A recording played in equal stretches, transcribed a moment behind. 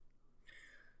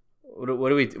What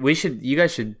do we should, you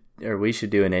guys should, or we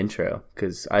should do an intro,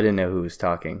 because I didn't know who was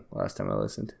talking last time I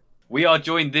listened. We are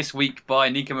joined this week by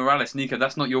Nico Morales. Nico,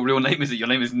 that's not your real name, is it? Your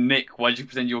name is Nick. Why did you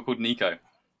pretend you were called Nico?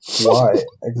 Why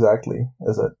exactly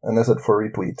is it? And is it for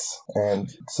retweets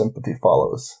and sympathy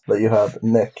follows that you have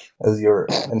Nick as your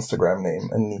Instagram name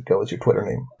and Nico as your Twitter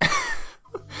name?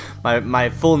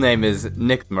 My full name is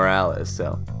Nick Morales,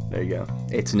 so there you go.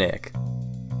 It's Nick.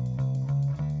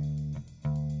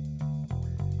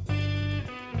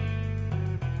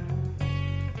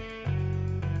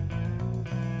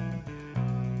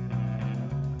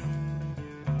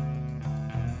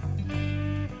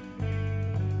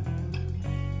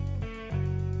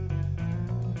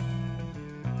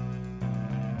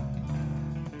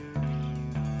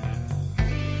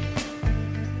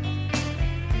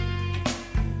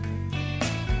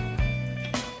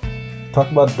 Talk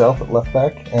about Delph at left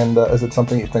back, and is it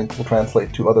something you think will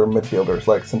translate to other midfielders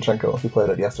like Zinchenko, who played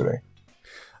it yesterday?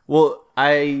 Well,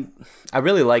 I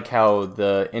really like how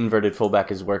the inverted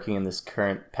fullback is working in this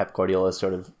current Pep Guardiola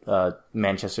sort of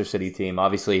Manchester City team.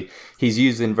 Obviously, he's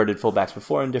used inverted fullbacks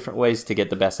before in different ways to get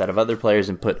the best out of other players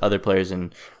and put other players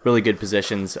in really good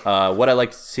positions. What I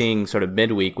liked seeing sort of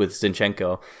midweek with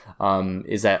Zinchenko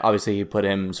is that obviously he put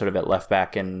him sort of at left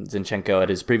back, and Zinchenko at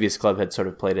his previous club had sort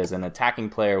of played as an attacking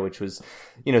player, which was,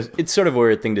 it's sort of a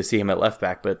weird thing to see him at left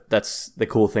back, but that's the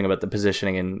cool thing about the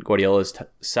positioning in Guardiola's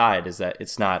side, is that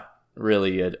it's not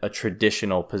really a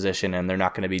traditional position, and they're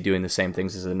not going to be doing the same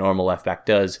things as a normal left back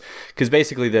does, because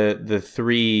basically the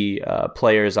three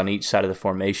players on each side of the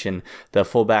formation, the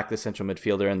fullback, the central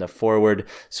midfielder, and the forward,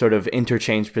 sort of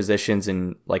interchange positions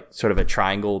in like sort of a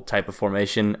triangle type of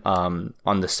formation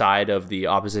on the side of the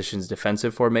opposition's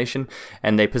defensive formation,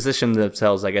 and they position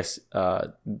themselves, I guess,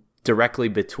 directly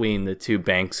between the two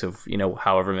banks of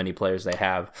however many players they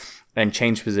have, and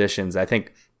change positions. I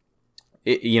think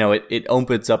it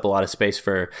opens up a lot of space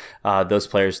for those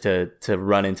players to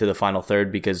run into the final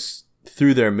third, because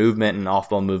through their movement and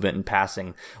off-ball movement and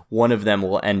passing, one of them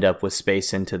will end up with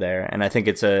space into there. And I think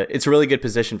it's a really good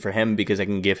position for him, because it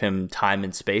can give him time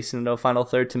and space in the final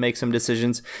third to make some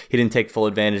decisions. He didn't take full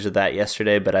advantage of that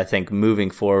yesterday, but I think moving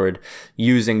forward,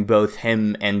 using both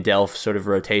him and Delph sort of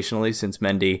rotationally, since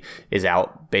Mendy is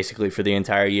out basically for the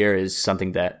entire year, is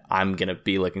something that I'm going to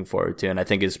be looking forward to. And I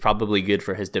think is probably good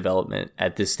for his development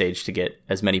at this stage to get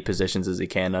as many positions as he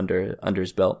can under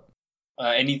his belt.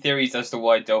 Any theories as to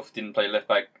why Delph didn't play left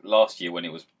back last year when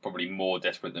it was probably more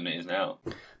desperate than it is now?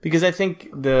 Because I think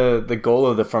the goal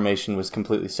of the formation was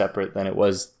completely separate than it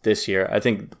was this year. I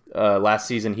think last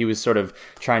season he was sort of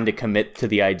trying to commit to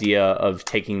the idea of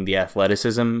taking the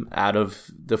athleticism out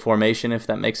of the formation, if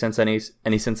that makes sense,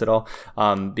 any sense at all.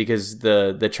 Because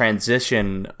the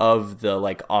transition of the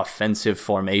like offensive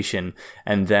formation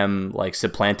and them like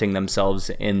supplanting themselves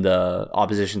in the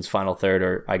opposition's final third,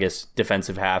 or I guess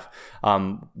defensive half,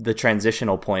 the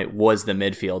transitional point was the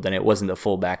midfield, and it wasn't the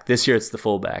fullback. This year it's the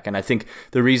fullback, and I think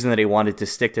the reason that he wanted to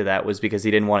stick to that was because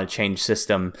he didn't want to change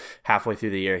system halfway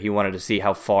through the year. He wanted to see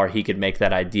how far he could make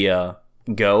that idea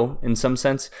go in some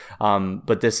sense.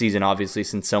 But this season, obviously,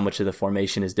 since so much of the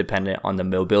formation is dependent on the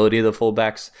mobility of the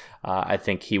fullbacks, I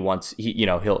think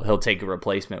he'll take a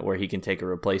replacement where he can take a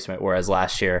replacement. Whereas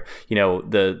last year,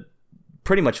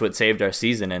 pretty much what saved our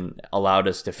season and allowed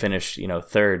us to finish,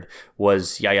 third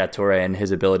was Yaya Toure and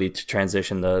his ability to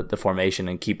transition the formation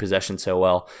and keep possession so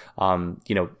well.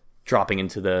 Dropping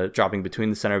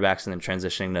between the center backs and then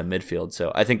transitioning to midfield.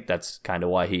 So I think that's kind of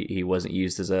why he wasn't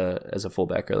used as a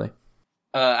fullback really.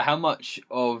 How much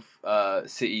of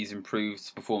City's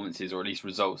improved performances, or at least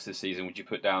results this season, would you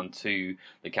put down to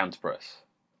the counter press?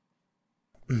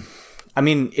 I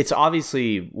mean, it's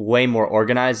obviously way more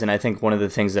organized, and I think one of the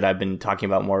things that I've been talking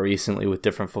about more recently with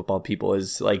different football people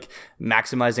is like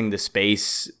maximizing the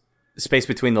space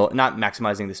between not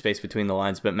maximizing the space between the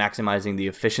lines, but maximizing the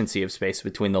efficiency of space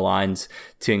between the lines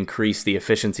to increase the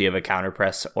efficiency of a counter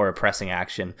press or a pressing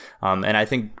action. And I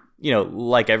think,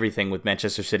 like everything with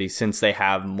Manchester City, since they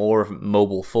have more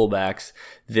mobile fullbacks,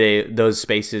 those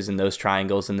spaces and those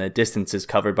triangles and the distances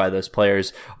covered by those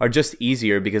players are just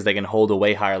easier because they can hold a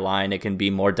way higher line. It can be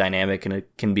more dynamic and it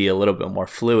can be a little bit more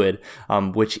fluid,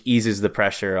 which eases the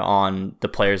pressure on the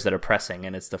players that are pressing,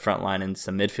 and it's the front line and it's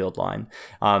the midfield line.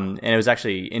 And it was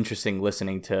actually interesting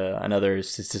listening to another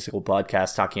statistical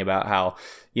podcast talking about how,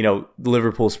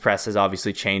 Liverpool's press has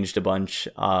obviously changed a bunch.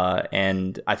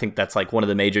 And I think that's like one of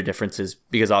the major differences,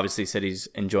 because obviously City's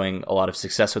enjoying a lot of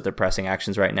success with their pressing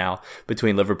actions right now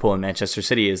between Liverpool and Manchester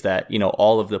City, is that,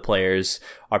 all of the players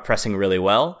are pressing really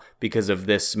well, because of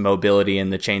this mobility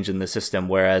and the change in the system,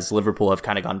 whereas Liverpool have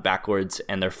kind of gone backwards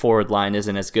and their forward line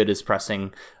isn't as good as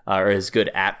pressing or as good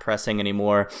at pressing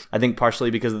anymore. I think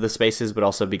partially because of the spaces, but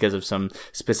also because of some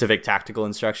specific tactical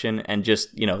instruction, and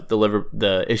just,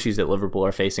 the issues that Liverpool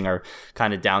are facing are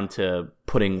kind of down to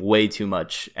putting way too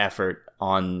much effort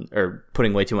on, or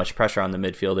putting way too much pressure on the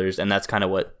midfielders, and that's kind of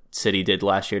what City did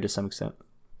last year to some extent.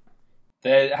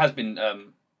 There has been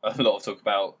a lot of talk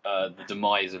about the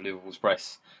demise of Liverpool's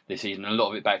press this season, and a lot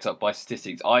of it backed up by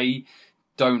statistics. I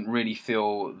don't really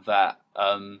feel that,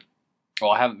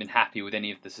 I haven't been happy with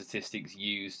any of the statistics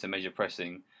used to measure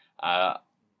pressing, and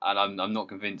I'm not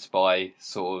convinced by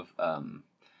sort of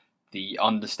the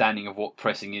understanding of what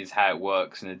pressing is, how it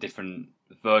works, and the different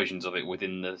versions of it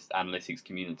within the analytics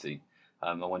community.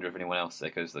 I wonder if anyone else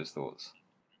echoes those thoughts.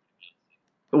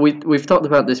 We've talked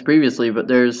about this previously, but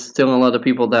there's still a lot of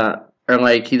people that are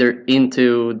like either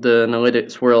into the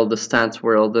analytics world, the stats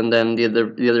world, and then the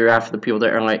other half of the people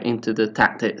that are like into the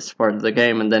tactics part of the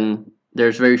game, and then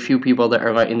there's very few people that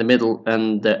are like in the middle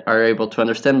and that are able to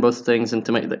understand both things and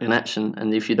to make the connection.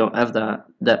 And if you don't have that,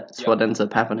 that's what ends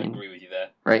up happening. I agree with you there.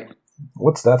 Right.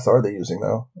 What stats are they using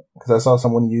though? Because I saw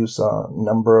someone use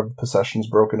number of possessions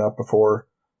broken up before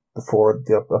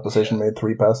the opposition made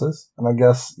 3 passes, and I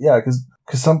guess because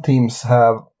some teams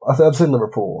have, I'd say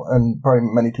Liverpool and probably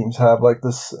many teams have like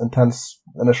this intense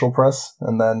initial press,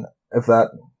 and then if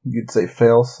that, you'd say,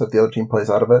 fails, if the other team plays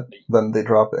out of it, then they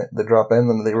drop in,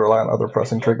 and they rely on other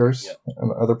pressing triggers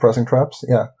and other pressing traps.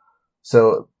 Yeah.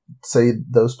 So say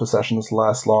those possessions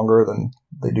last longer than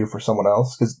they do for someone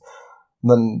else, because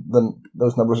then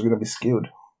those numbers are going to be skewed.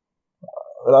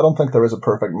 But I don't think there is a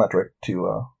perfect metric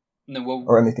to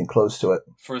or anything close to it.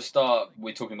 For a start,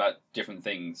 we're talking about different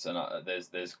things, and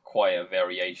there's quite a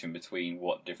variation between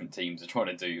what different teams are trying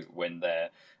to do when they're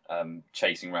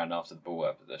chasing around after the ball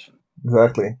out of possession.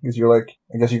 Exactly, because you're like,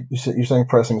 I guess you're saying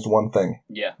pressing is one thing.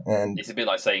 Yeah, and it's a bit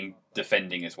like saying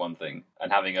defending is one thing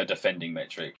and having a defending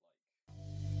metric.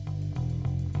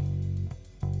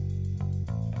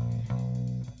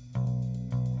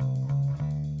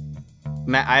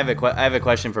 Matt, I have a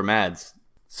question for Mads.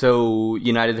 So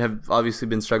United have obviously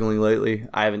been struggling lately.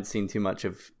 I haven't seen too much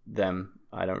of them.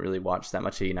 I don't really watch that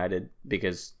much of United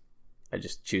because I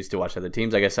just choose to watch other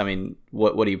teams, I guess. I mean,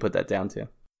 what do you put that down to?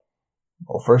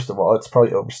 Well, first of all, it's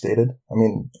probably overstated. I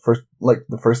mean,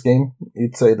 the first game,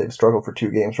 you'd say they've struggled for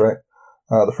 2 games, right?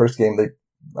 The first game,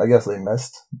 I guess they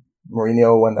missed.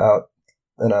 Mourinho went out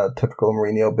in a typical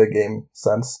Mourinho big game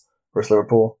sense versus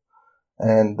Liverpool,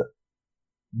 and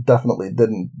definitely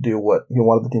didn't do what he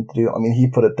wanted the team to do. I mean, he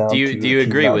put it down. Do you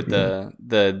agree with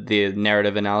the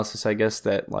narrative analysis, I guess,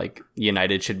 that like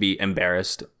United should be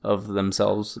embarrassed of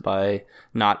themselves by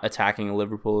not attacking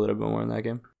Liverpool a little bit more in that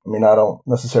game? I mean, I don't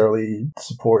necessarily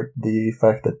support the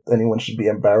fact that anyone should be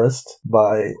embarrassed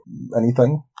by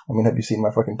anything. I mean, have you seen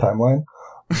my fucking timeline?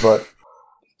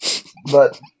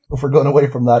 But if we're going away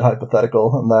from that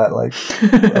hypothetical and that, like,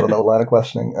 I don't know, line of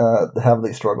questioning, have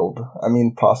they struggled? I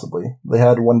mean, possibly. They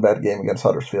had one bad game against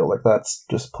Huddersfield. Like, that's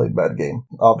just played bad game.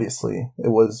 Obviously, it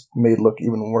was made look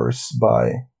even worse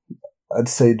by, I'd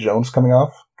say, Jones coming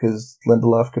off, because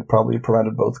Lindelof could probably have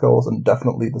prevented both goals and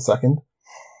definitely the second.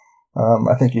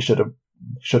 I think he should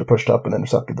have pushed up and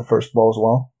intercepted the first ball as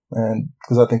well, and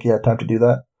because I think he had time to do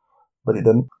that, but he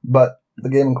didn't. But the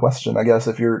game in question, I guess,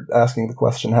 if you're asking the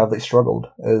question, have they struggled,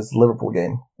 is the Liverpool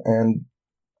game. And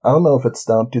I don't know if it's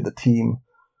down to the team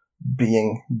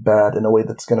being bad in a way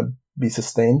that's going to be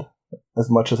sustained as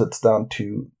much as it's down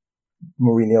to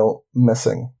Mourinho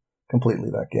missing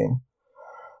completely that game.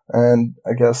 And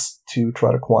I guess to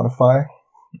try to quantify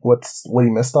what he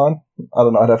missed on, I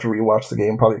don't know, I'd have to rewatch the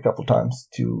game probably a couple of times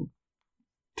to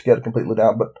get it completely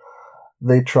down. But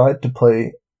they tried to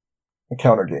play a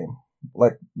counter game.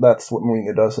 Like, that's what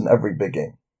Mourinho does in every big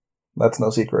game. That's no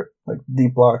secret. Like,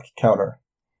 deep block, counter.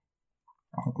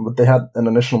 But they had an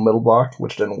initial middle block,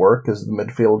 which didn't work, because the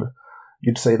midfield,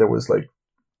 you'd say there was, like,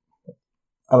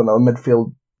 I don't know,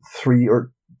 midfield 3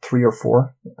 or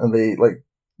 4, and they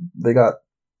got,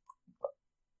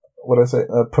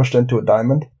 pushed into a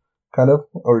diamond, kind of,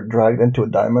 or dragged into a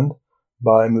diamond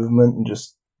by movement and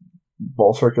just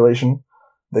ball circulation.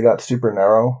 They got super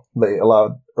narrow. They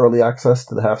allowed early access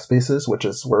to the half spaces, which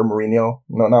is where Coutinho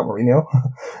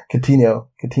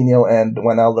and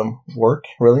Wijnaldum work,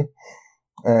 really.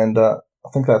 And I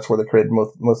think that's where they created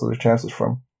most of their chances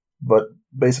from. But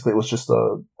basically, it was just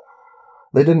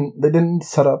they didn't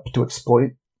set up to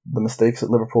exploit the mistakes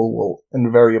that Liverpool will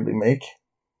invariably make.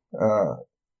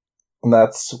 And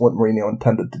that's what Mourinho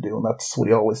intended to do, and that's what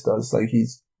he always does. Like,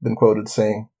 he's been quoted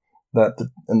saying that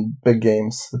in big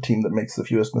games, the team that makes the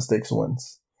fewest mistakes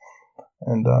wins.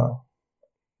 and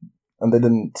they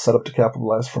didn't set up to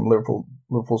capitalize from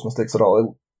Liverpool's mistakes at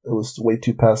all. It was way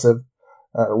too passive.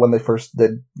 When they first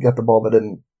did get the ball,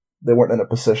 they weren't in a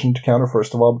position to counter,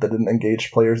 first of all, but they didn't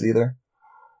engage players either.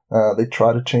 They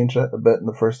tried to change it a bit in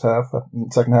the first half. In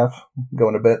the second half,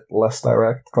 going a bit less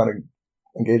direct, trying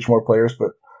to engage more players,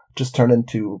 but just turned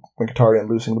into Mkhitaryan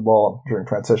losing the ball during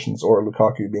transitions or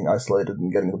Lukaku being isolated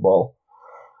and getting the ball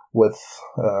with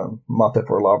Matip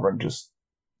or Lovren just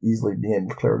easily being able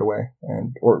to clear it away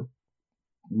or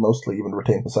mostly even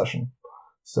retain possession.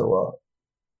 So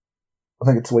I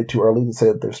think it's way too early to say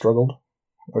that they've struggled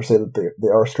or say that they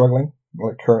are struggling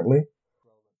like currently.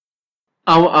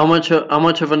 How much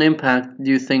of an impact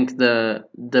do you think the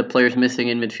players missing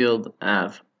in midfield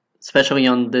have, especially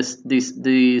on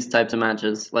these types of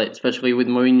matches? Like especially with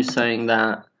Mourinho saying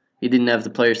that he didn't have the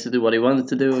players to do what he wanted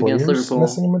to do against Liverpool.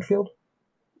 Missing in midfield?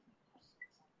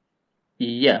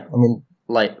 Yeah, I mean,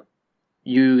 like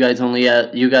you guys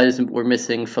were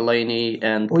missing Fellaini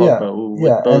and Pogba, who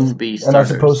would both be starters. And I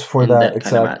suppose for that exact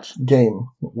kind of match. game,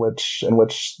 in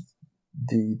which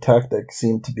the tactic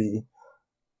seemed to be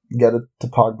get it to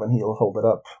Pogba and he'll hold it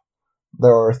up.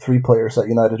 There are 3 players at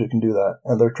United who can do that,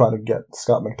 and they're trying to get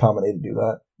Scott McTominay to do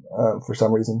that for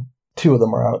some reason. 2 of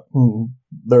them are out.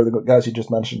 They're the guys you just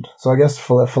mentioned. So I guess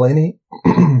Fellaini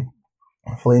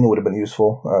would have been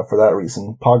useful for that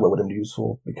reason. Pogba would have been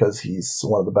useful because he's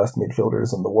one of the best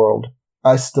midfielders in the world.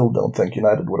 I still don't think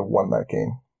United would have won that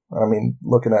game. I mean,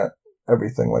 looking at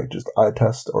everything like just eye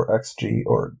test or XG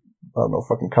or, I don't know,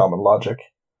 fucking common logic,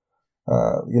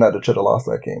 United should have lost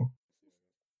that game.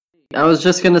 I was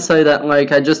just going to say that,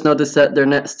 like, I just noticed that their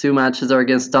next 2 matches are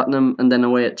against Tottenham and then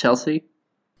away at Chelsea.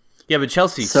 Yeah, but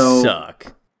Chelsea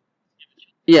suck.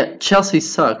 Yeah, Chelsea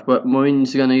suck, but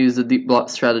Mourinho's going to use the deep block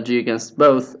strategy against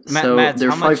both. Matt,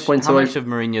 they're 5 points away. How much of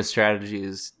Mourinho's strategy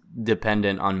is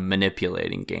dependent on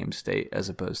manipulating game state as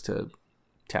opposed to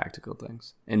tactical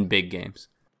things in big games?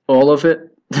 All of it?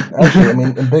 Actually, I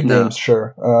mean, in big games,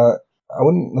 sure. I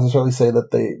wouldn't necessarily say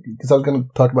that because I was going to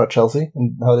talk about Chelsea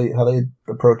and how they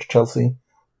approached Chelsea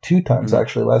 2 times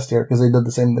actually last year, because they did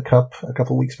the same in the Cup a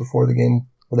couple of weeks before the game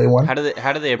where they won. How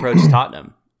do they approach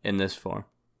Tottenham in this form?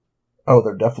 Oh,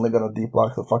 they're definitely going to deep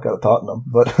block the fuck out of Tottenham,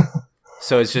 but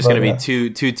so it's just going to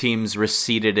be two teams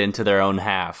receded into their own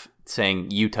half, saying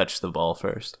you touch the ball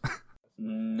first.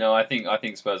 No, I think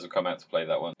Spurs will come out to play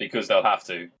that one because they'll have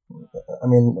to. I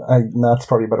mean, Matt's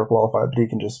probably better qualified, but he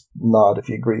can just nod if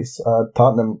he agrees.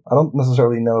 Tottenham, I don't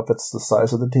necessarily know if it's the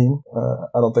size of the team.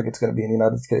 I don't think it's going to be in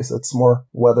United's case. It's more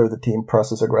whether the team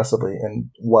presses aggressively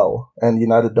and well. And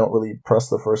United don't really press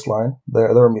the first line. They're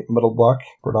a middle block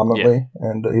predominantly,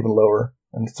 and even lower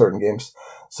in certain games.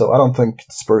 So I don't think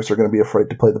Spurs are going to be afraid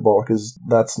to play the ball, because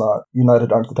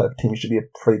United aren't the type of team you should be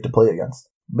afraid to play against.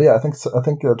 But yeah, I think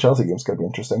the Chelsea game's going to be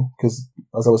interesting because,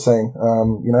 as I was saying,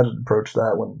 United approached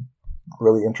that one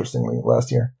really interestingly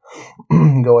last year,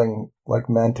 going like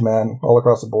man to man all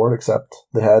across the board, except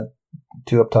they had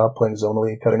 2 up top playing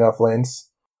zonally, cutting off lanes.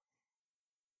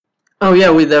 Oh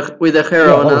yeah, with the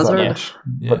Hero and Hazard.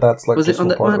 Yeah. But that's like was just it on one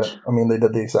that part match? of it. I mean, they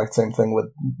did the exact same thing with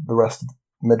the rest of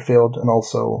midfield, and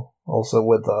also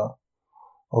with the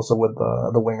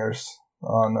wingers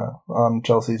on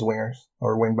Chelsea's wingers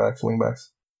or wingbacks.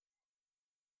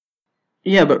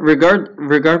 Yeah, but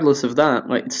regardless of that,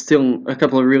 like, it's still a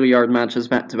couple of really hard matches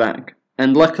back to back.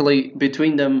 And luckily,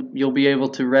 between them, you'll be able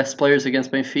to rest players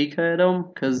against Benfica at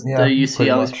home, because the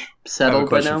UCL is settled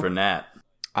by now. I have a question for Nat.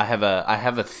 I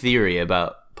have a theory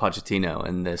about Pochettino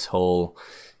and this whole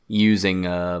using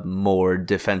a more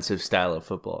defensive style of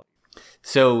football.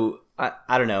 So,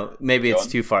 I don't know, maybe it's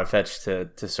too far-fetched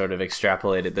to sort of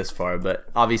extrapolate it this far, but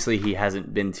obviously he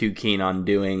hasn't been too keen on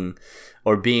doing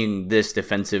or being this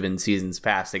defensive in seasons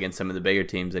past against some of the bigger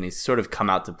teams, and he's sort of come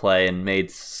out to play and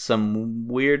made some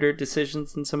weirder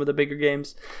decisions in some of the bigger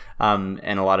games, and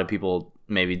a lot of people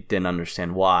maybe didn't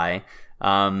understand why.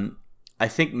 I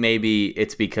think maybe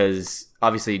it's because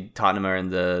obviously Tottenham are in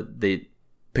the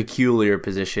peculiar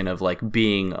position of like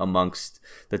being amongst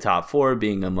the top 4,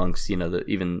 being amongst,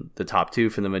 even the top 2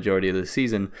 for the majority of the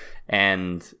season,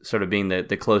 and sort of being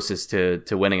the closest to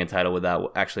winning a title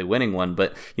without actually winning one.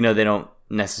 But they don't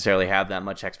necessarily have that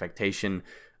much expectation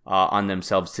on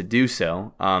themselves to do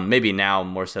so. Maybe now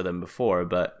more so than before,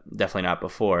 but definitely not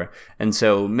before. And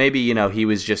so maybe he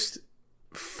was just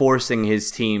forcing his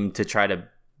team to try to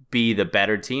be the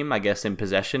better team, I guess, in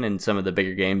possession in some of the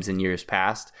bigger games in years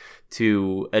past,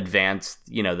 to advance,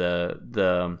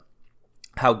 the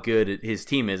how good his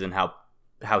team is and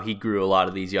how he grew a lot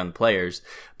of these young players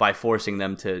by forcing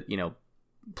them to,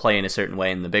 play in a certain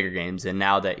way in the bigger games. And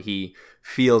now that he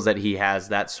feels that he has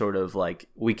that sort of like,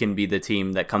 we can be the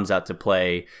team that comes out to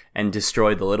play and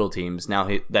destroy the little teams, now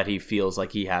that he feels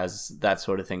like he has that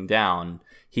sort of thing down,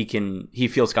 he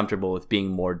feels comfortable with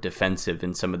being more defensive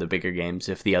in some of the bigger games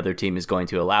if the other team is going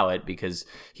to allow it, because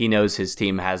he knows his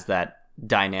team has that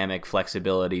dynamic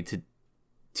flexibility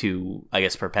to I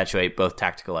guess perpetuate both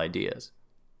tactical ideas.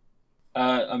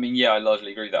 I mean, yeah, I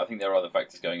largely agree with that. I think there are other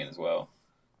factors going in as well.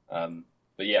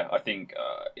 But yeah, I think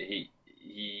he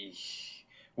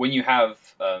when you have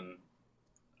a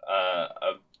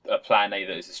plan A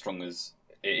that is as strong as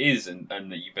it is, and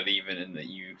that you believe in, and that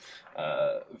you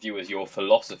view as your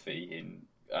philosophy in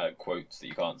quotes that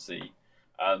you can't see,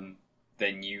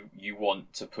 then you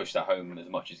want to push that home as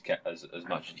much as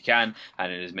you can,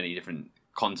 and in as many different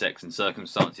contexts and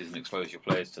circumstances, and expose your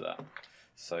players to that.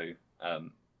 So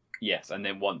yes, and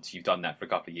then once you've done that for a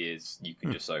couple of years, you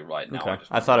can just say, right now. Okay.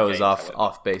 I thought I was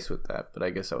off base with that, but I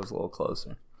guess I was a little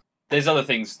closer. There's other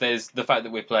things. There's the fact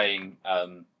that we're playing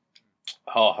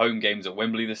our home games at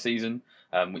Wembley this season,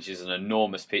 which is an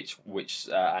enormous pitch,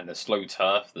 and a slow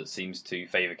turf that seems to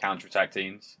favour counter-attack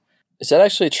teams. Is that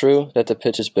actually true that the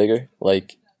pitch is bigger?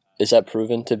 Like, is that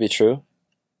proven to be true?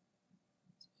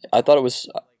 I thought it was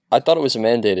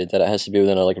mandated that it has to be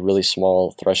within a really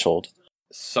small threshold.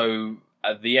 So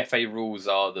the FA rules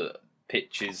are that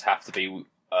pitches have to be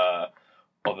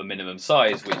of a minimum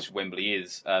size, which Wembley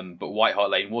is, but White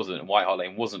Hart Lane wasn't. And White Hart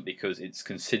Lane wasn't because it's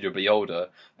considerably older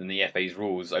than the FA's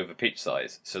rules over pitch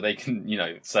size. So they can,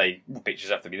 say pitches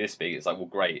have to be this big. It's like, well,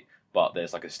 great, but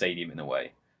there's like a stadium in the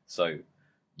way, so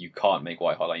you can't make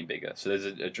White Hart Lane bigger. So there's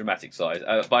a dramatic size.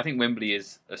 But I think Wembley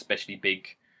is especially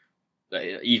big,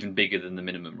 even bigger than the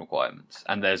minimum requirements.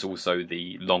 And there's also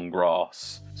the long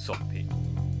grass soft pitch.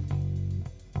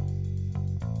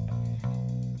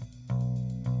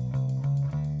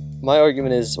 My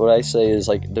argument is, what I say is,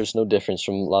 there's no difference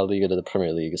from La Liga to the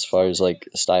Premier League as far as,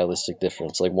 stylistic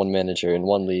difference. One manager in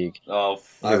one league. Oh,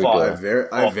 I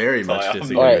very much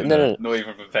disagree. All right, no. Not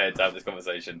even prepared to have this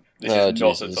conversation. This is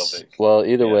not a topic. Well,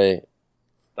 either way.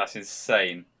 That's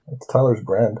insane. It's Tyler's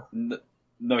brand.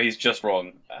 No, he's just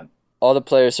wrong, man. All the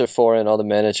players are foreign, all the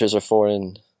managers are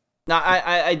foreign. No,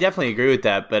 I definitely agree with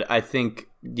that, but I think,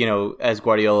 as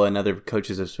Guardiola and other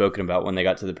coaches have spoken about when they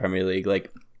got to the Premier League,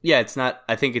 yeah,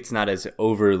 I think it's not as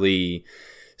overly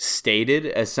stated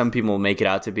as some people make it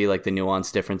out to be, the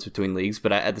nuanced difference between leagues.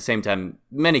 But at the same time,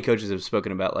 many coaches have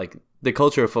spoken about, the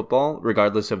culture of football,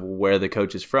 regardless of where the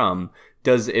coach is from,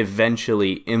 does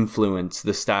eventually influence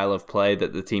the style of play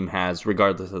that the team has,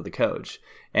 regardless of the coach.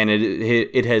 And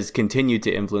it has continued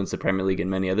to influence the Premier League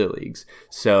and many other leagues.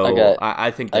 So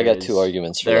I think I got two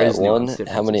arguments for that. One,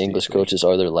 how many English coaches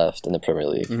are there left in the Premier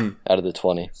League out of the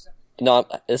 20? No,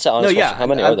 it's an honest question. How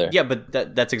many are there? Yeah, but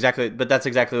that's exactly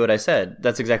what I said.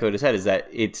 That's exactly what I said, is that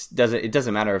it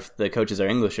doesn't matter if the coaches are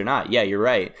English or not. Yeah, you're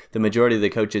right. The majority of the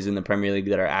coaches in the Premier League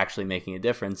that are actually making a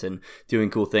difference and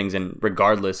doing cool things, and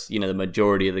regardless, the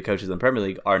majority of the coaches in the Premier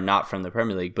League are not from the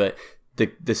Premier League, but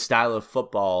the style of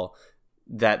football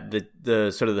that the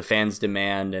sort of the fans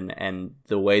demand, and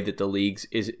the way that the leagues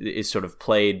is sort of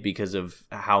played because of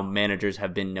how managers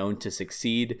have been known to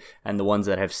succeed, and the ones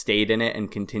that have stayed in it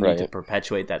and continue to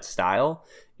perpetuate that style,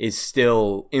 is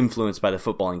still influenced by the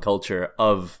footballing culture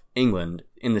of England,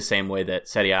 in the same way that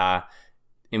Serie A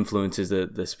influences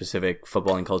the specific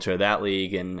footballing culture of that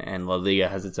league, and La Liga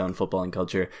has its own footballing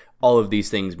culture. All of these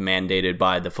things mandated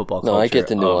by the football culture. No, I get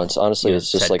the nuance. Honestly,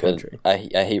 it's just I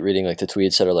hate reading the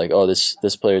tweets that are oh,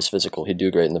 this player is physical, he'd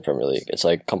do great in the Premier League. It's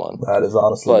come on. That is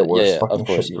honestly the worst fucking of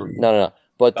course. shit to read. No.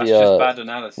 But that's just bad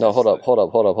analysis. No, hold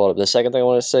up. The second thing I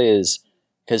want to say is,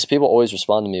 because people always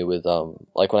respond to me with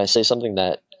when I say something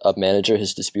that a manager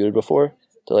has disputed before,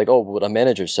 they're oh, but a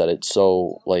manager said it,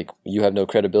 so you have no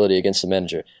credibility against the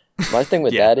manager. My thing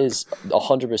with that is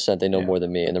 100% they know more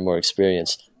than me and they're more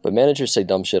experienced. But managers say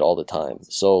dumb shit all the time.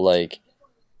 So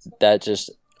that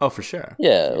just for sure.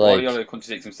 Yeah, Guardiola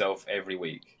contradicts himself every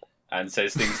week and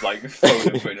says things like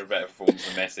Foden put in a better performance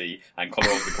than Messi, and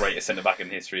Kolarov the greatest centre back in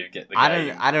the history of the game.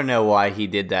 I don't know why he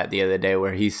did that the other day,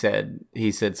 where he said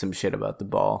some shit about the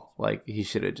ball. He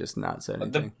should have just not said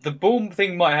anything. The ball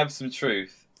thing might have some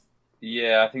truth.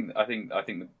 Yeah, I think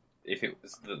if it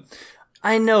was the.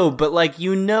 I know, but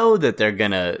that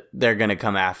they're gonna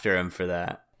come after him for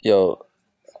that. Yo,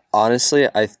 honestly,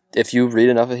 if you read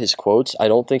enough of his quotes, I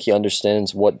don't think he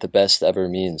understands what the best ever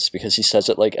means, because he says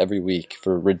it every week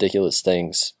for ridiculous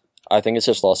things. I think it's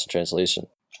just lost in translation.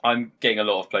 I'm getting a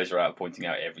lot of pleasure out of pointing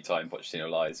out every time Pochettino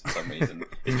lies for some reason.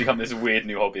 It's become this weird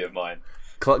new hobby of mine.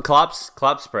 Klopp's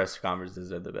press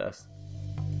conferences are the best.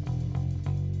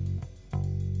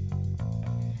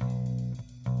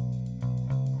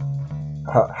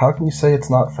 How can you say it's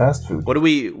not fast food?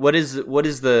 What is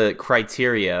the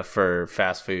criteria for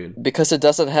fast food? Because it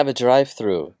doesn't have a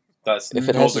drive-through. That's if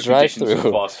it not has the a conditions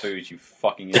drive-through. of fast food, you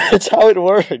fucking idiot. That's how it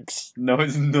works. No,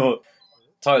 it's not.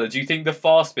 Tyler, do you think the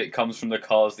fast bit comes from the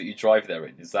cars that you drive there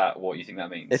in? Is that what you think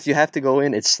that means? If you have to go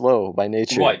in, it's slow by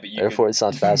nature. Right, but therefore it's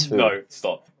not fast food. No,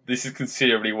 stop. This is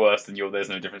considerably worse than your there's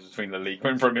no difference between the league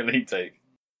and Premier League take.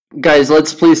 Guys,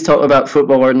 let's please talk about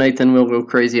football or Nathan will go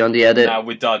crazy on the edit. Now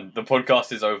we're done. The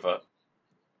podcast is over.